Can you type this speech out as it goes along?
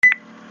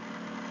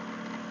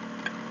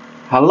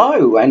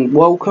Hello and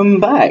welcome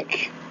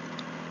back.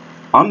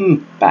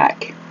 I'm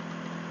back.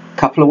 A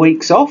couple of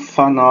weeks off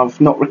and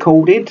I've not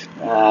recorded.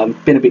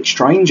 Been a bit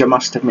strange, I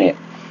must admit.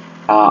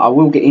 I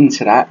will get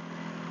into that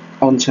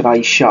on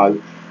today's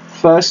show.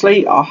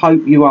 Firstly, I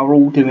hope you are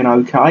all doing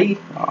okay.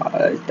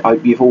 I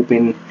hope you've all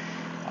been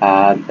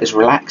as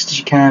relaxed as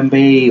you can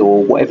be,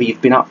 or whatever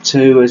you've been up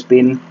to has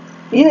been,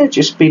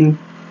 just been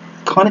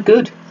kind of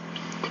good.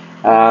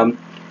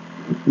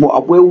 What I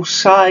will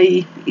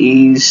say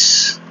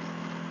is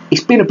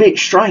it's been a bit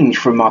strange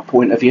from my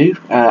point of view,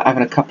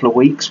 having a couple of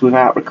weeks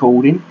without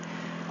recording.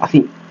 I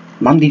think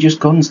Monday just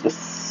gone's the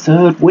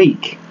third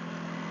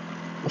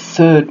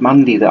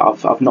Monday that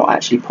I've not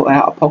actually put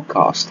out a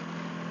podcast.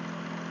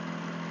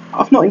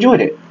 I've not enjoyed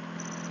it.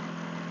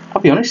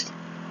 I'll be honest.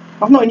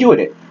 I've not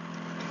enjoyed it.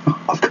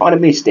 I've kind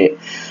of missed it.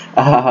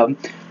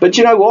 But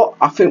you know what?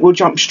 I think we'll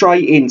jump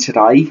straight in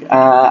today.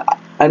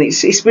 And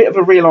it's a bit of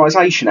a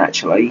realisation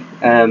actually,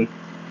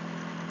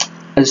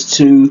 as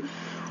to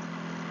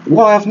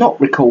why I've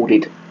not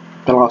recorded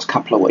the last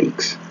couple of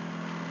weeks.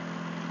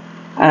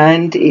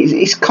 And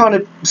it's kind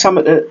of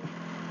something that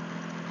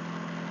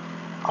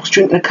I was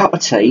drinking a cup of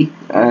tea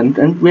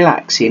and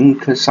relaxing,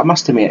 because I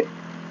must admit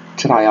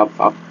today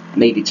I've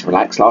needed to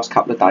relax. Last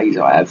couple of days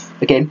I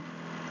have. Again,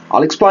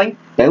 I'll explain.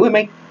 Bear with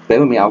me.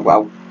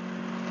 I'll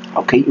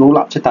keep you all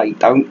up to date.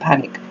 Don't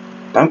panic.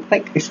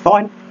 It's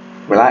fine.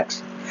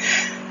 Relax.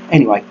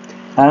 Anyway,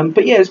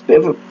 but yeah, it's a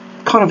bit of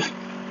a kind of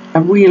a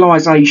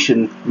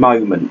realisation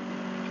moment.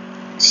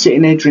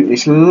 Sitting there drinking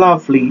this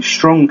lovely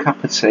strong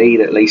cup of tea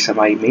that Lisa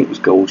made me. It was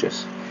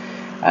gorgeous.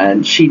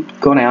 And she'd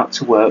gone out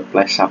to work,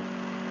 bless her.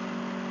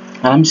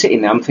 And I'm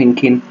sitting there, I'm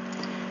thinking,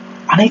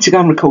 I need to go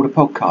and record a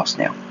podcast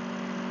now,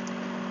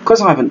 because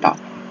I haven't done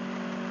one.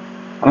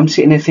 And I'm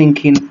sitting there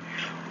thinking,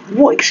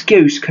 what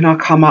excuse can I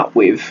come up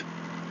with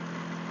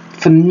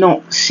for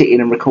not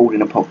sitting and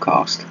recording a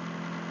podcast?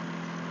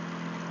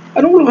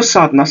 And all of a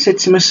sudden I said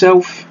to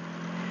myself,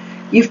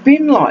 you've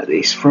been like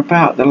this for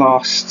about the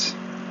last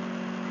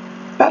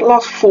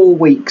 4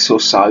 weeks or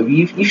so.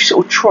 You've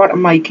sort of tried to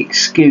make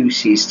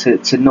excuses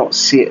to not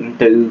sit and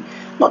do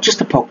not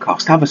just a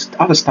podcast,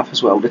 other stuff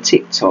as well, the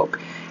TikTok,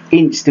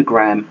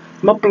 Instagram,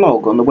 my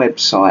blog on the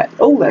website,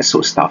 all that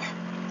sort of stuff.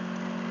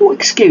 What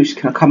excuse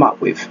can I come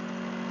up with?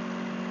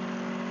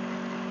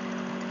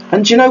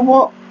 And do you know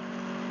what?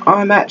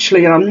 I'm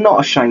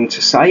not ashamed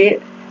to say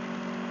it,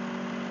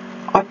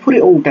 I put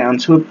it all down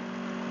to a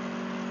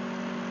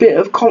bit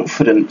of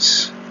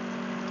confidence.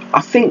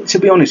 I think, to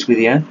be honest with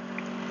you,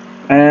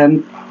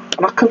 and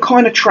I can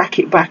kind of track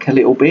it back a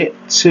little bit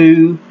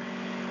to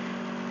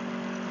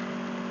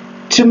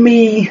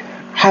me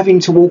having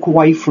to walk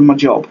away from my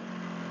job.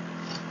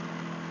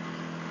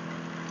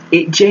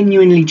 It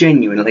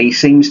genuinely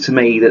seems to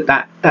me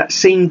that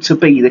seemed to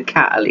be the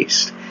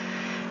catalyst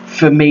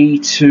for me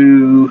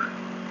to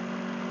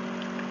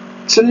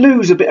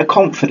lose a bit of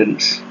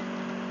confidence.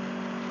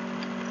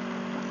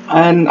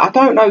 And I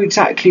don't know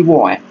exactly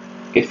why,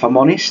 if I'm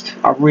honest.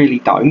 I really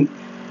don't.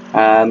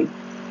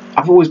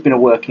 I've always been a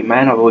working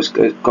man. I've always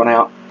gone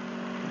out,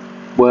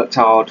 worked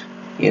hard.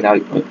 You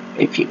know,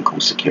 if you can call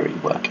security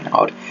working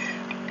hard.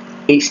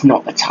 It's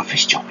not the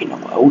toughest job in the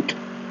world.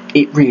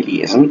 It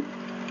really isn't.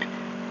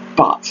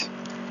 But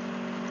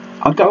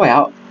I'd go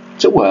out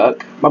to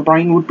work, my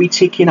brain would be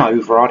ticking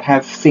over. I'd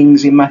have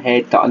things in my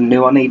head that I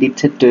knew I needed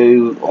to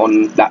do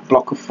on that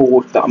block of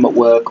 4 that I'm at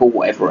work or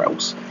whatever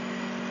else.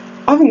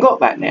 I haven't got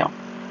that now.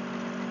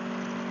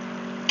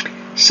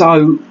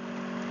 So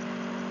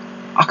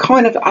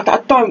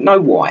I don't know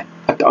why.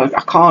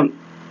 I can't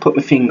put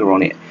my finger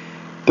on it.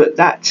 But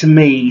that to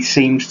me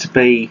seems to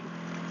be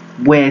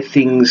where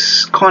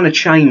things kind of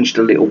changed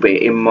a little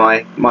bit in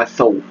my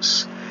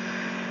thoughts.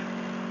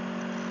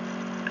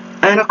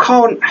 And I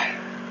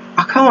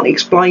can't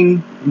explain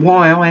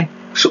why I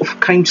sort of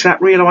came to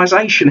that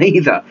realisation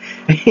either.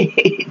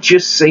 It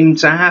just seemed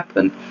to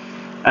happen.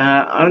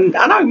 And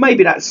I know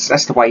maybe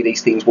that's the way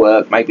these things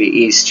work. Maybe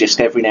it is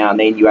just every now and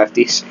then you have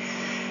this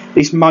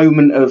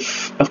moment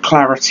of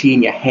clarity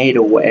in your head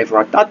or whatever.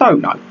 I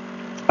don't know.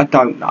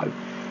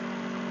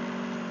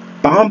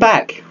 But I'm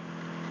back.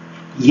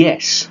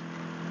 Yes,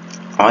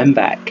 I'm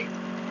back.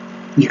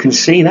 You can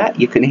see that,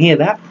 you can hear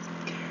that.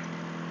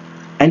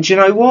 And do you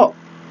know what?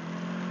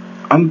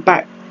 I'm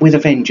back with a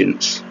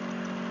vengeance.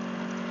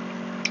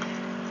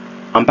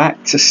 I'm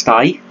back to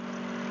stay.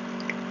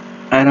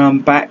 And I'm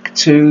back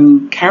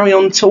to carry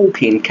on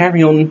talking,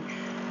 carry on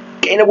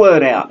getting a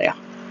word out there.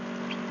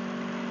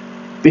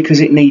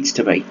 Because it needs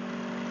to be.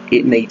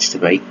 It needs to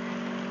be.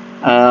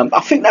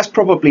 I think that's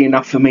probably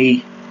enough for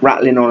me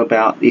rattling on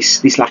about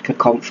this lack of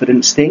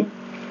confidence thing.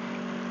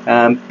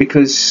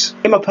 Because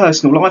in my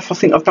personal life, I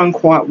think I've done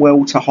quite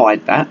well to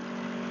hide that.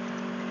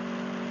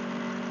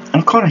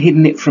 I've kind of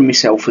hidden it from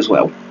myself as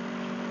well.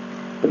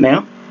 But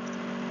now,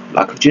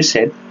 like I've just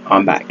said,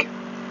 I'm back.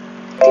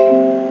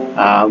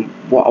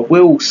 What I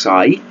will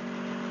say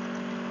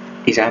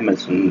is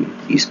Amazon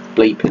is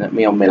bleeping at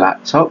me on my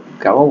laptop.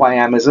 Go away,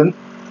 Amazon.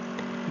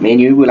 Me and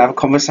you will have a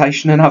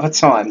conversation another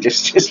time.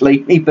 Just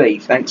leave me be.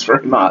 Thanks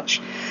very much.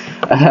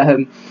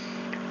 But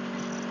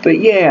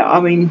yeah,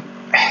 I mean,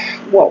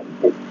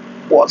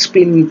 what's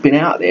been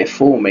out there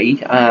for me?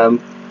 Do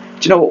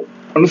you know what?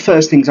 One of the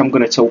first things I'm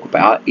going to talk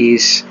about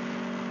is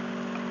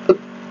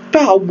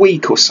about a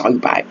week or so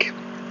back.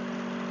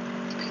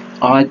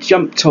 I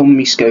jumped on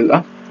my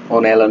scooter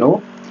on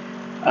Eleanor,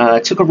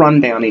 took a run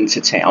down into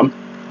town,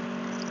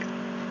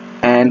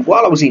 and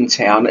while I was in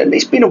town, and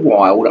it's been a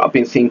while, I've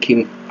been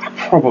thinking I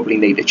probably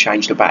need to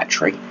change the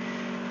battery.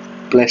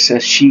 Bless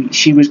her,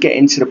 she was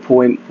getting to the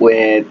point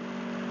where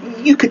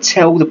you could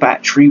tell the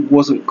battery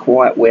wasn't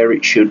quite where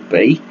it should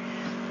be.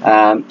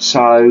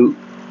 So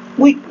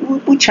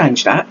we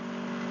changed that,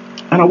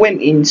 and I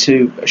went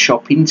into a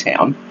shop in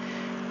town,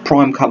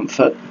 Prime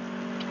Comfort,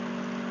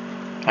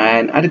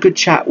 and had a good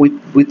chat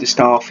with the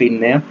staff in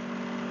there.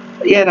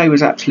 Yeah, they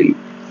was absolutely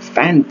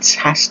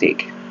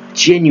fantastic.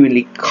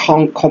 Genuinely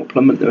can't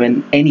compliment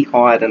them any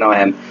higher than I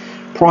am.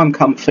 Prime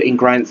Comfort in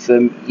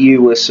Grantham,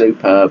 you were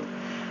superb.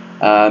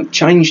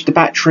 Changed the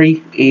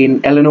battery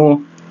in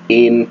Eleanor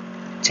in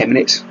 10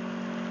 minutes.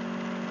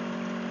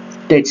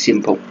 Dead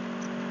simple.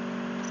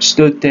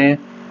 Stood there,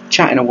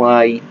 chatting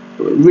away,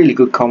 really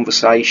good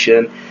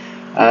conversation.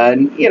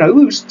 And, you know,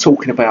 we was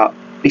talking about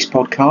this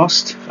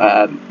podcast,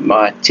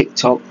 my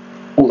TikTok,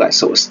 all that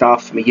sort of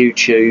stuff, my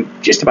YouTube,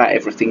 just about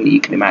everything that you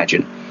can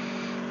imagine.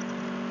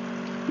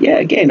 Yeah,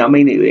 again, I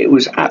mean, it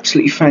was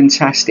absolutely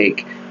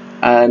fantastic.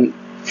 And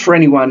for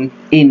anyone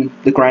in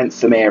the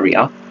Grantham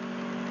area,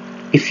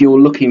 if you're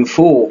looking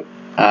for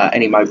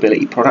any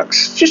mobility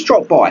products, just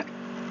drop by.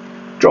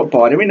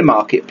 They're in the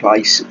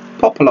marketplace,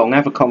 pop along,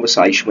 have a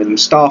conversation with them.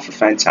 Staff are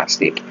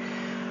fantastic.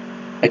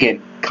 Again,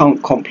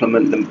 can't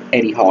compliment them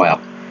any higher.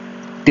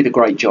 Did a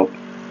great job.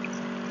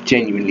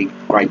 Genuinely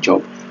great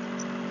job.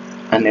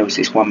 And there was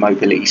this one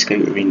mobility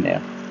scooter in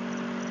there.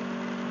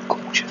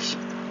 Gorgeous.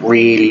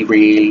 Really,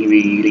 really,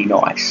 really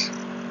nice.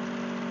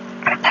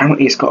 And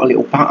apparently it's got a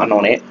little button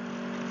on it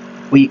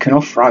where you can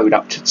off-road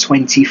up to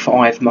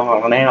 25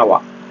 mile an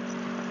hour.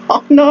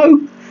 Oh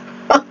no!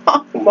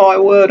 Oh my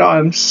word, I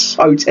am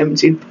so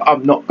tempted, but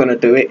I'm not going to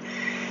do it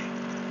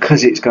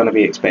because it's going to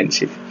be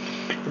expensive.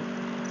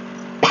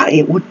 But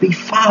it would be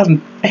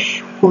fun.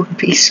 It would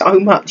be so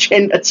much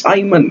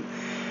entertainment.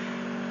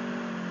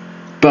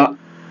 But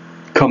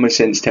common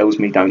sense tells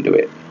me don't do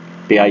it.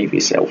 Behave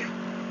yourself.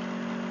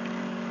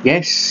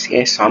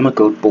 Yes, I'm a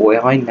good boy.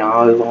 I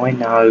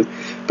know.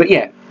 But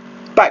yeah,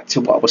 back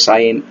to what I was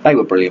saying. They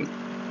were brilliant.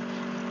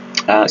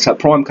 So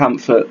Prime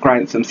Comfort,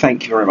 Grantham,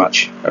 thank you very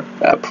much.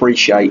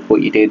 Appreciate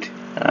what you did.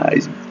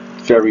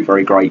 Very,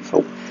 very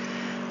grateful.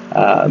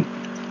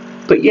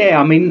 But yeah,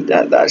 I mean,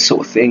 that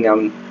sort of thing,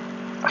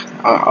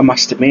 I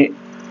must admit,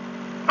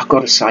 I've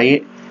got to say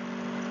it.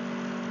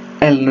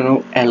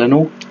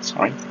 Eleanor,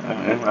 sorry,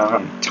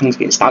 tongue's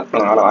getting stuck.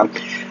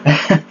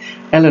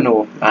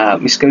 Eleanor,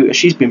 Miss Scooter,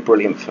 she's been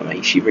brilliant for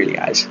me. She really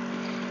has.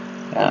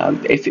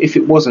 If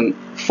it wasn't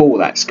for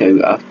that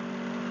scooter,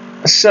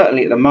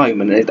 certainly at the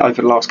moment,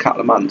 over the last couple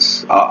of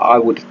months, I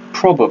would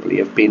probably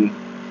have been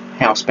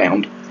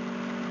housebound.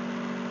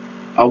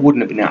 I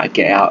wouldn't have been able to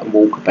get out and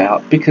walk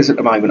about because at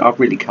the moment I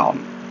really can't.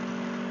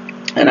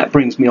 And that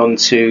brings me on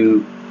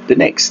to the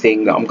next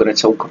thing that I'm going to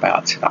talk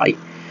about today,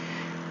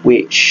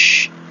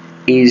 which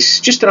is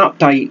just an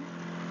update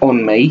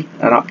on me,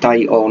 an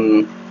update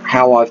on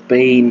how I've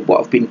been, what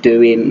I've been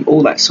doing,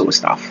 all that sort of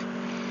stuff.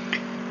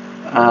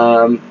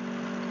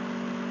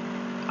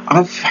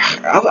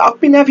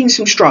 I've been having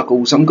some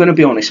struggles. I'm going to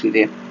be honest with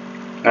you.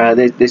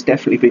 There's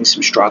definitely been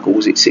some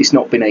struggles. It's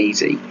not been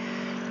easy.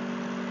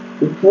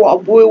 What I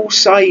will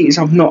say is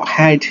I've not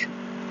had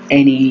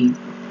any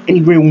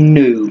real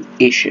new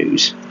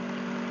issues,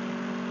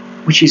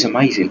 which is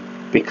amazing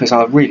because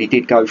I really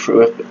did go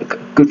through a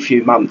good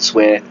few months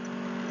where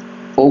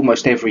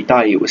almost every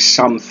day it was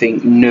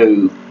something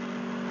new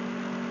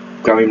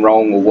going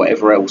wrong or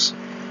whatever else,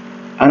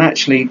 and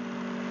actually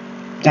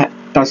that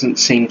doesn't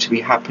seem to be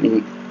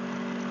happening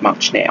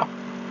much now.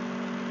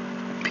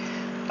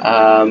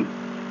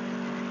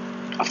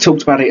 I've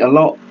talked about it a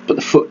lot, but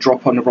the foot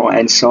drop on the right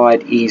hand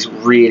side is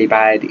really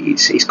bad.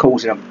 It's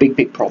causing a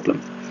big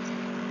problem,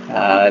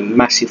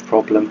 massive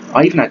problem.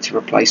 I even had to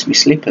replace my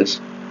slippers.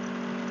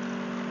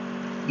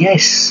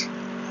 Yes,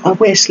 I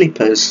wear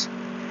slippers.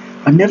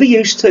 I never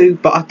used to,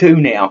 but I do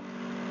now,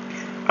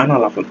 and I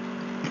love them.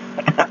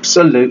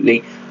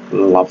 Absolutely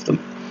love them.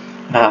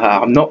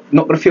 I'm not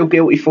going to feel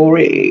guilty for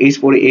it. It is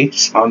what it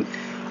is.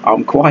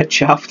 I'm quite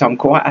chuffed. I'm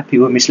quite happy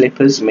with my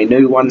slippers. My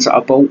new ones that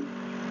I bought,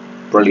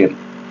 brilliant,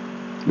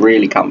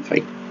 really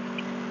comfy.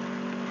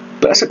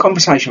 But that's a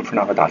conversation for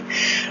another day.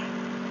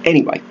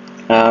 Anyway,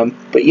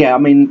 but yeah, I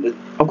mean,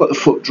 I've got the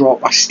foot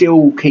drop. I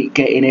still keep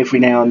getting every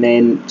now and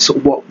then sort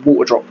of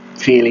water drop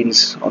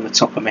feelings on the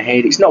top of my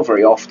head. It's not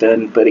very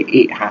often, but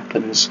it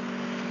happens.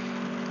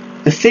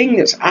 The thing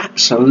that's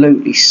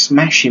absolutely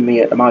smashing me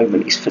at the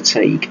moment is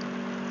fatigue.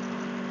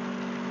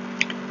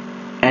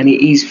 And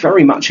it is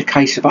very much a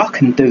case of I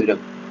can do the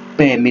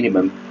bare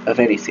minimum of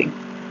anything.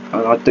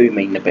 And I do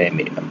mean the bare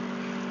minimum.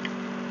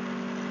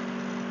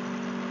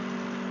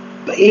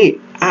 But it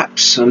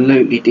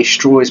absolutely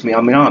destroys me.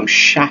 I mean, I'm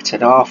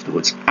shattered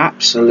afterwards,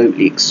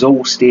 absolutely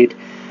exhausted,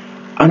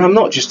 and I'm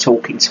not just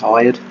talking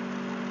tired.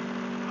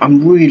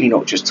 I'm really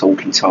not just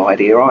talking tired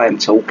here. I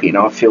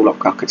feel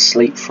like I could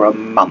sleep for a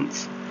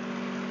month.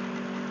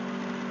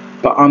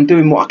 But I'm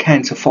doing what I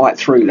can to fight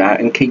through that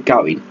and keep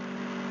going,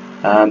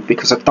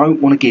 because I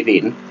don't want to give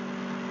in.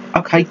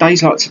 Okay,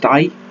 days like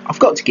today, I've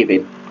got to give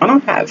in, and I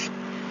have.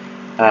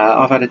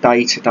 I've had a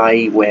day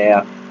today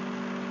where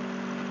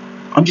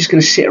I'm just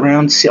going to sit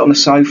on the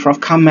sofa.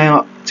 I've come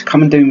out to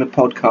come and do my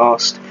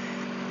podcast,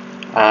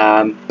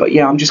 but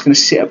yeah, I'm just going to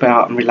sit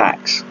about and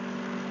relax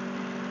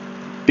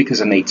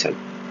because I need to.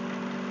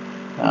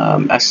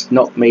 That's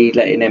not me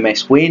letting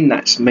MS win.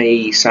 That's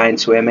me saying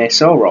to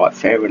MS, all right,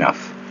 fair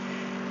enough.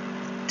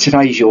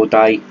 Today's your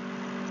day.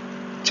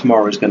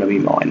 Tomorrow's going to be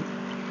mine.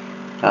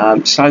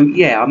 So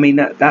yeah, I mean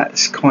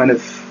that's kind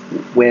of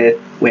where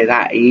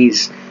that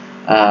is.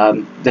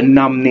 The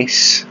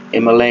numbness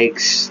in my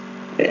legs.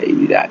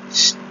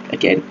 That's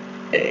again,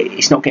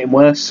 it's not getting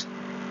worse.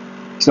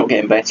 It's not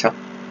getting better,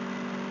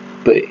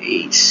 but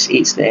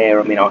it's there.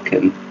 I mean, I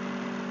can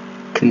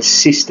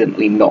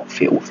consistently not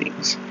feel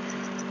things.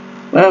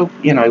 Well,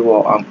 you know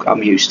what?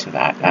 I'm used to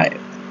that.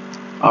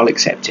 I'll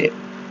accept it.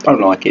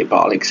 Don't like it, but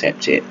I'll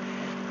accept it.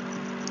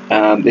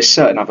 There's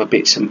certain other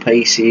bits and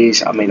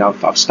pieces. I mean,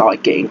 I've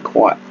started getting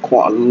quite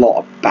a lot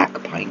of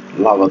back pain,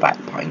 lower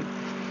back pain,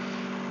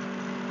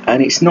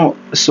 and it's not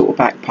the sort of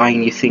back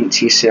pain you think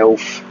to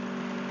yourself,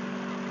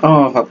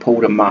 oh, have I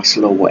pulled a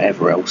muscle or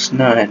whatever else.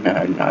 No,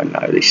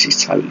 this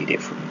is totally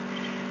different.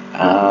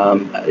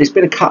 There's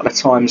been a couple of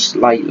times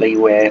lately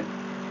where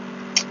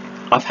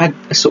I've had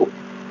a sort of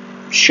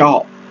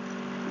sharp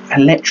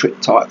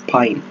electric type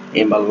pain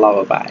in my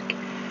lower back,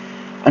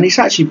 and it's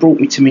actually brought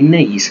me to my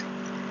knees.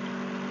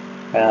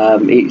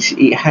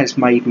 It has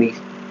made me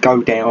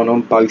go down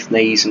on both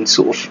knees and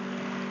sort of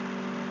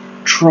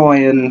try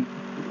and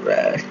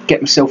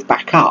get myself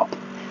back up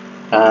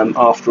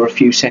after a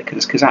few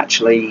seconds, because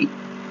actually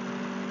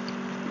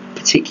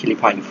particularly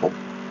painful.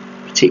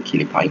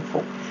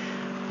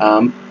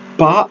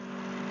 But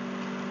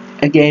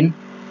again,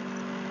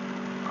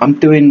 I'm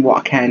doing what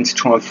I can to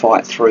try and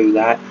fight through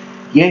that.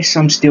 Yes,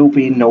 I'm still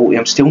being naughty.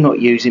 I'm still not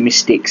using my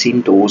sticks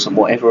indoors and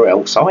whatever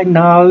else. I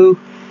know.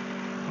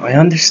 I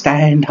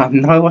understand. I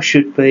know I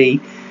should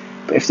be.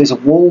 But if there's a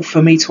wall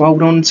for me to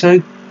hold on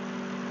to,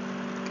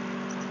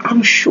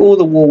 I'm sure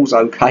the wall's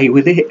okay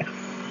with it.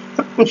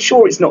 I'm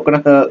sure it's not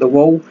going to hurt the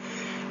wall.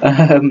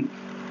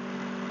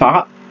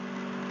 But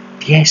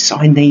yes,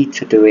 I need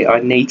to do it. I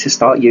need to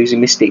start using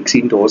my sticks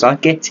indoors. I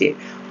get it.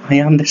 I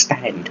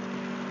understand.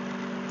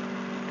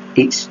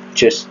 It's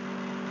just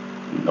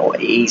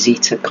not easy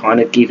to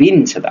kind of give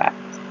in to that.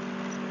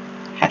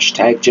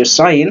 Hashtag just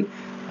saying.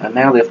 And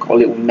now they've got a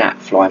little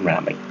gnat flying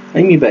around me.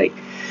 Maybe.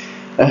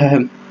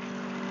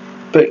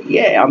 But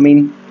yeah, I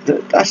mean,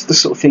 that's the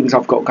sort of things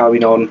I've got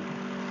going on.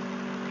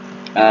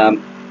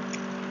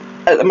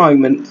 At the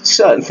moment,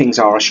 certain things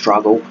are a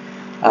struggle.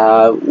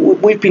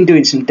 We've been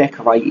doing some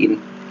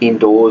decorating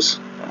indoors,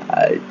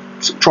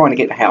 trying to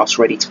get the house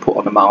ready to put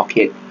on the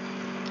market.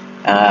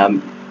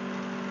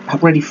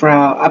 Ready for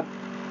our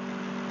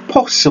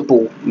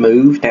possible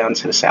move down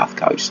to the south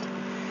coast.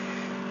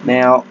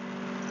 Now,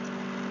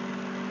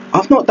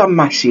 I've not done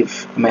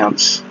massive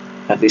amounts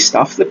of this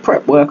stuff. The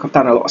prep work, I've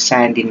done a lot of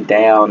sanding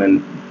down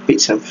and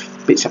bits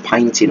of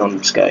painting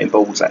on skirting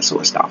boards, that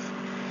sort of stuff.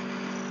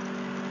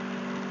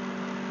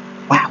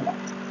 Wow.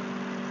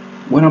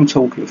 When I'm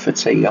talking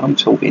fatigue,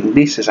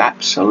 this has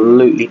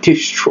absolutely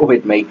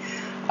destroyed me.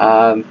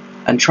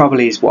 And trouble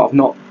is, what I've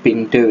not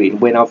been doing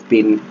when I've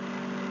been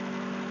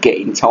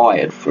getting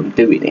tired from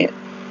doing it,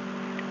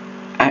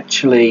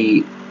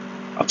 actually,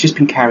 I've just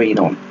been carrying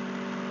on.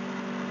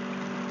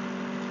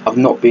 I've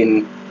not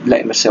been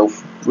letting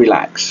myself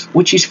relax,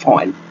 which is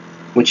fine.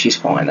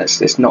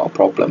 That's not a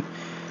problem,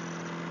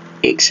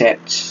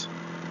 except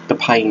the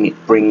pain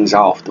it brings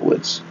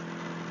afterwards,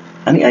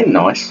 and it ain't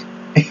nice.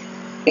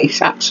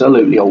 It's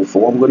absolutely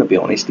awful. I'm going to be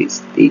honest.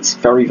 It's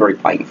very, very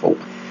painful.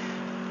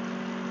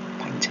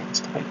 Pain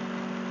tends to be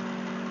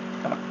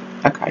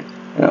okay,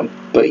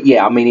 but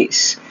yeah, I mean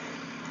it's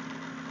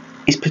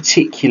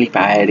particularly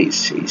bad.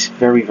 It's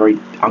very, very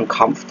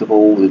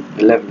uncomfortable.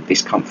 The level of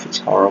discomfort's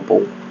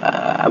horrible,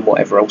 and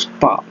whatever else.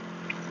 But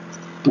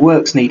the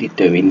work's needed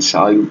doing,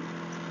 so you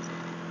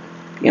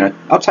know,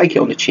 I'll take it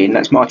on the chin.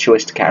 That's my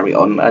choice to carry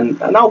on,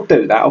 and I'll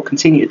do that. I'll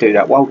continue to do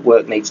that while the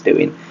work needs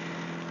doing.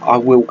 I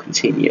will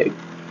continue,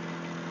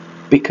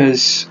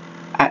 because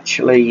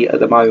actually at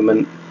the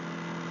moment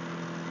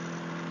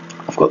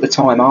I've got the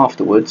time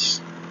afterwards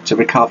to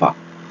recover.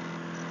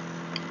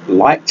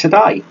 Like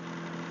today.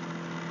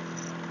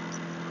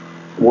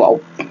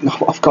 What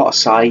I've got to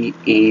say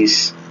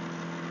is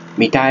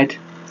my dad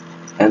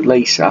and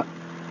Lisa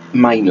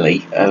mainly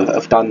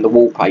have done the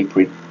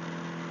wallpapering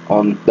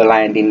on the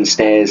landing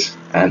stairs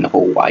and the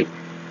hallway.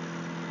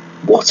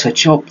 What a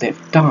job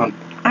they've done.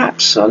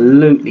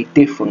 Absolutely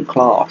different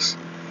class.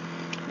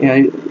 You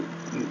know,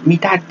 my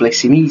dad,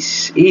 bless him,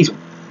 he's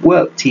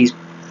worked his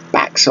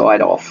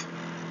backside off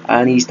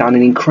and he's done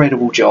an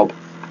incredible job.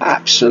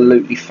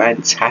 Absolutely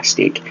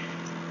fantastic.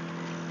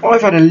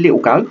 I've had a little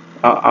go.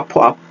 I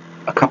put up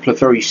a couple of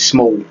very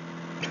small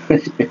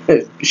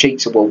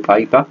sheets of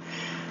wallpaper.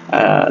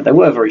 They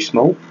were very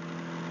small,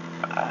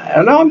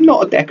 and I'm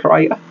not a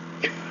decorator.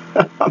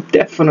 I'm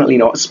definitely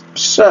not.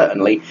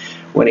 Certainly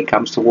when it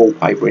comes to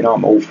wallpapering,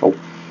 I'm awful,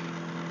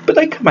 but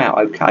they come out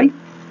okay.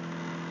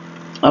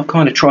 I've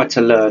kind of tried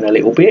to learn a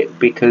little bit,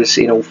 because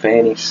in all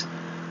fairness,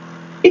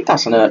 it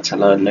doesn't hurt to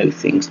learn new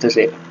things, does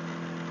it?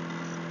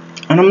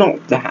 And I'm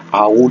not that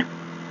old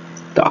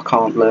that I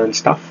can't learn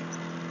stuff.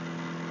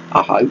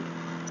 I hope.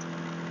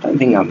 I don't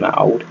think I'm that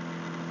old.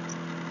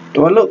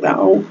 Do I look that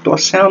old? Do I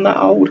sound that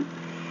old?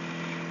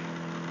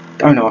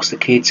 Don't ask the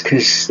kids,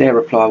 because their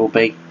reply will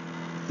be,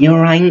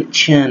 "You're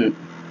ancient."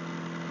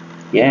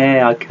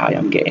 Yeah, okay,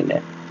 I'm getting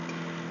there.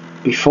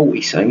 Be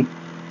 40 soon.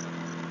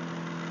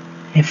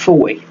 Yeah,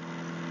 40.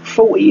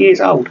 40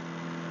 years old.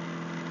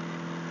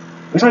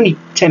 It was only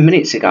 10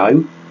 minutes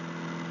ago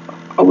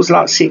I was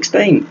like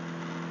 16.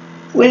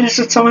 Where does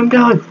the time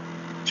go?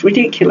 It's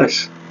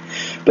ridiculous.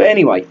 But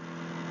anyway,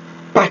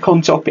 back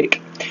on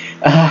topic.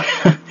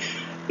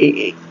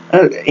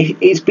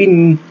 It's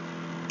been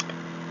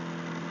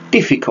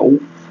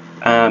difficult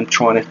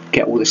trying to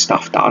get all this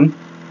stuff done,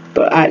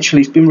 but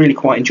actually it's been really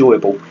quite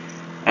enjoyable.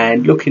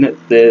 And looking at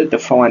the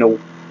final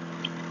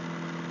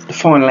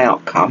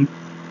outcome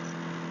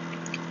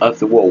of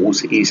the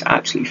walls is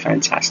absolutely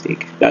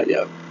fantastic.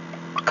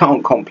 I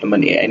can't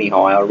compliment it any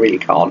higher. I really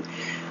can't.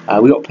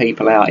 We got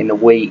people out in the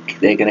week.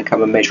 They're going to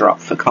come and measure up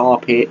for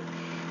carpet.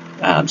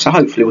 So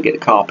hopefully we'll get the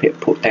carpet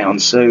put down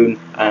soon,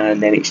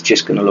 and then it's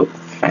just going to look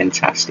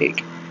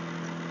fantastic.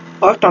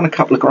 I've done a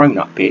couple of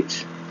grown-up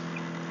bits.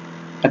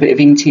 A bit of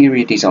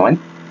interior design.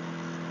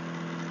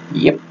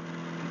 Yep,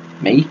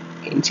 me,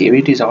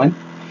 interior design.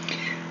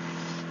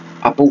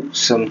 I bought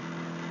some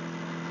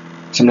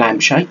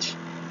lampshades.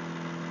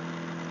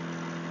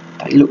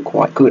 They look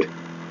quite good.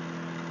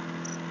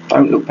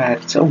 Don't look bad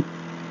at all.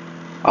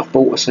 I've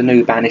bought us a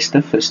new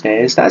banister for the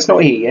stairs. That's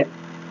not here yet,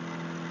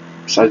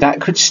 so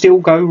that could still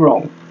go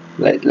wrong.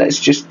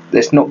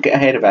 Let's not get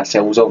ahead of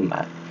ourselves on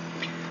that.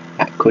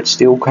 That could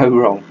still go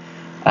wrong.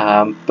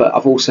 But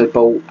I've also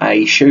bought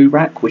a shoe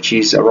rack, which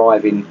is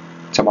arriving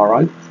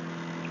tomorrow.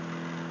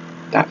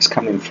 That's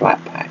coming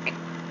flat pack.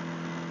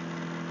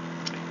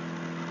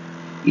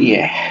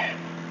 Yeah,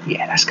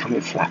 that's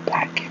coming flat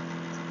pack.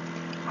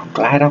 I'm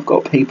glad I've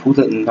got people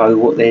that know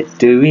what they're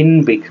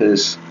doing,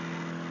 because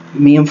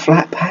me and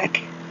flat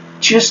pack,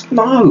 just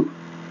no,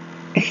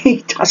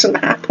 it doesn't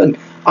happen.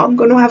 I'm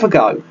going to have a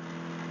go,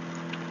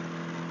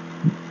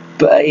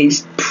 but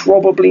it's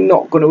probably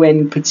not going to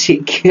end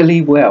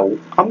particularly well.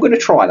 I'm going to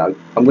try though.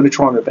 I'm going to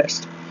try my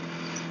best.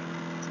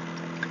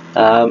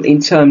 In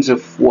terms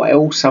of what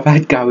else I've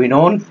had going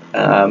on,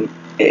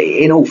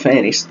 in all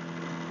fairness,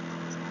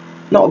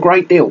 not a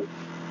great deal,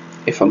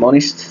 if I'm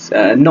honest.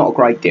 Not a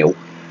great deal.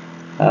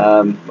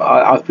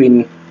 I've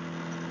been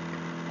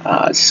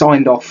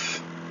signed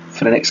off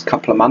for the next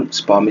couple of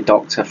months by my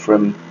doctor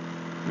from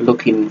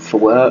looking for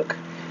work.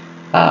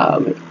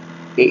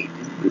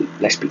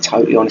 Let's be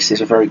totally honest,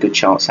 there's a very good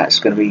chance that's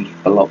going to be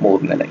a lot more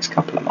than the next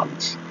couple of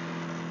months.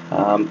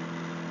 But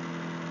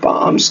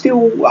I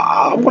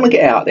want to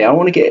get out there. I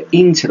want to get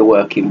into the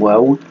working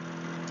world.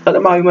 At the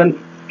moment,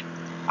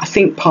 I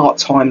think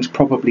part-time's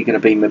probably going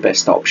to be my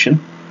best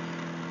option.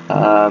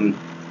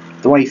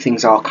 The way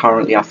things are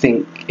currently, I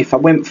think if I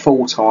went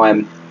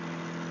full-time,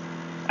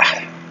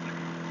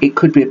 it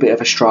could be a bit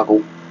of a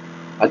struggle.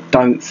 I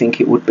don't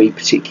think it would be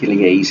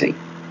particularly easy,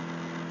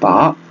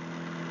 but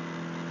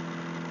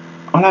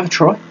I'll have a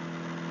try.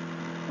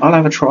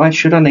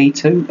 Should I need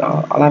to,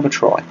 I'll have a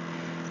try,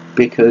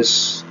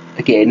 because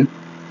again,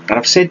 and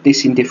I've said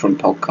this in different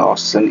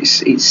podcasts, and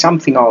it's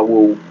something I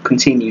will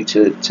continue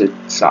to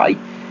say,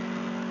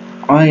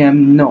 I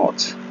am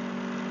not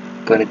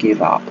going to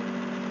give up.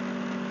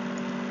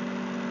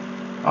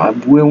 I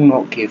will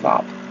not give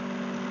up.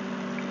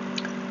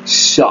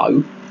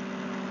 So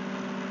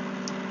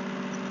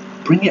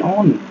bring it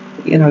on.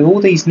 All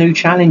these new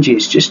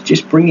challenges,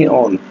 just bring it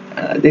on.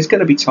 There's going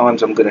to be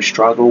times I'm going to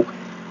struggle.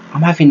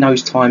 I'm having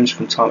those times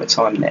from time to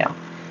time now.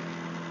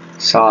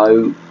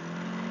 So,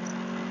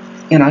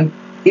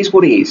 here's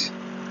what it is.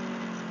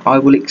 I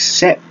will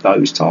accept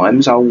those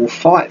times. I will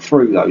fight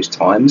through those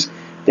times.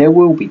 There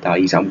will be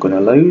days I'm going to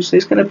lose.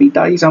 There's going to be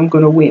days I'm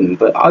going to win.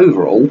 But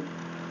overall,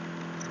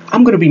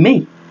 I'm going to be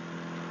me.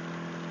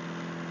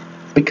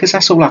 Because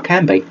that's all I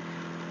can be.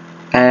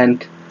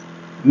 And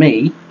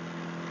me,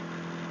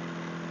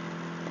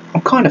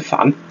 I'm kind of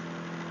fun.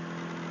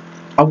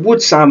 I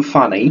would say I'm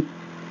funny,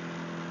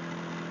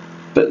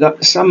 but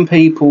that some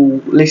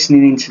people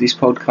listening into this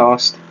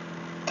podcast,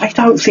 they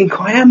don't think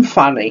I am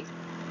funny.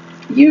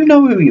 You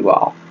know who you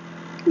are.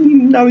 You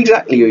know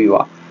exactly who you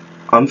are.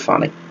 I'm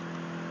funny.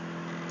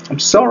 I'm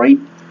sorry,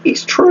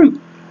 it's true.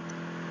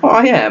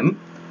 I am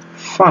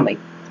funny.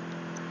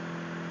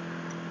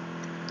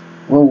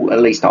 Well, at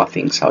least I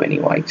think so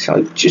anyway.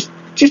 So just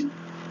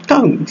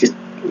don't.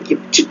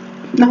 Just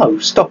no,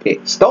 stop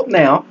it. Stop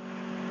now.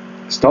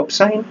 Stop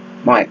saying,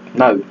 Mike,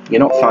 no,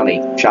 you're not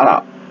funny, shut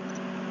up.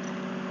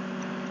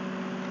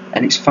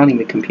 And it's funny,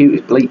 the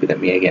computer's bleeping at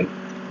me again.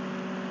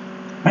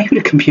 Maybe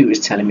the computer's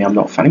telling me I'm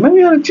not funny.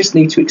 Maybe I just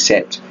need to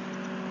accept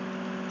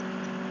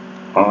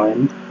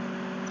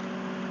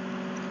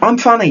I'm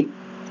funny.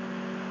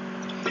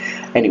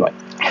 Anyway.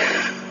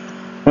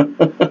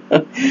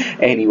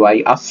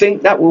 Anyway, I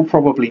think that will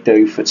probably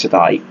do for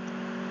today.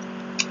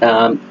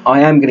 I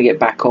am going to get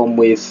back on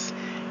with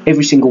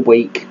every single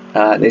week.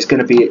 There's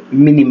going to be a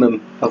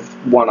minimum of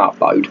one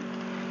upload.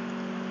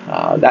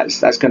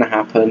 That's going to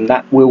happen.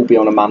 That will be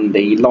on a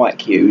Monday,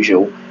 like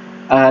usual.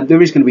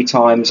 There is going to be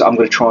times I'm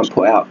going to try and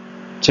put out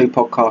 2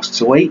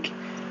 podcasts a week.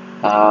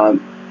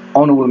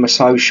 On all of my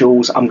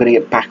socials, I'm going to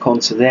get back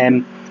onto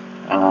them.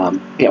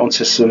 Get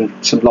onto some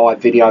live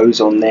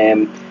videos on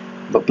them.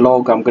 My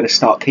blog, I'm going to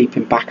start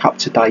keeping back up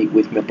to date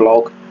with my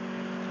blog.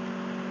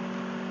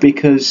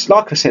 Because,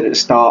 like I said at the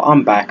start,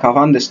 I'm back. I've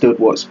understood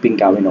what's been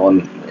going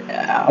on.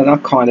 And I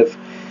kind of...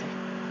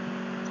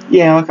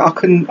 Yeah, I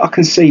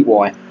can see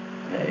why,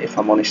 if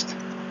I'm honest.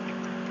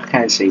 I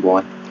can see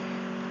why.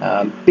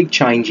 Big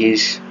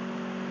changes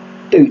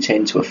do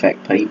tend to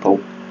affect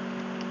people.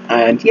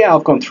 And yeah,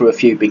 I've gone through a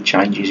few big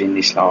changes in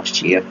this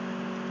last year.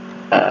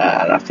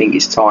 And I think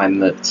it's time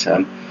that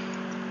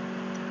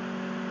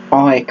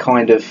I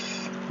kind of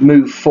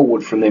move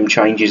forward from them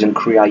changes and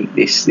create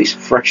this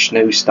fresh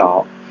new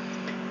start.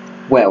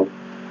 Well,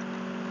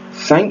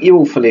 thank you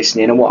all for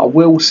listening, and what I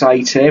will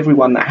say to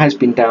everyone that has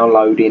been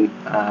downloading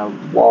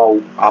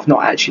while I've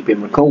not actually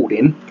been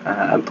recording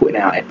and putting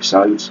out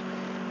episodes,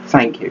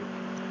 thank you.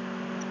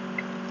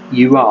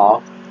 You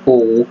are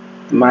all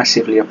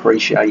massively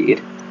appreciated.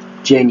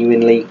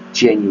 Genuinely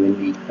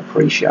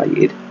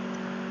appreciated.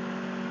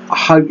 I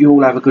hope you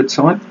all have a good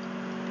time,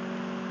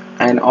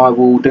 and I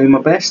will do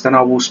my best, and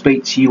I will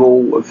speak to you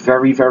all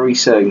very, very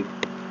soon.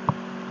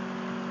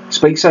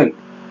 Speak soon.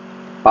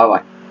 Bye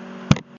bye.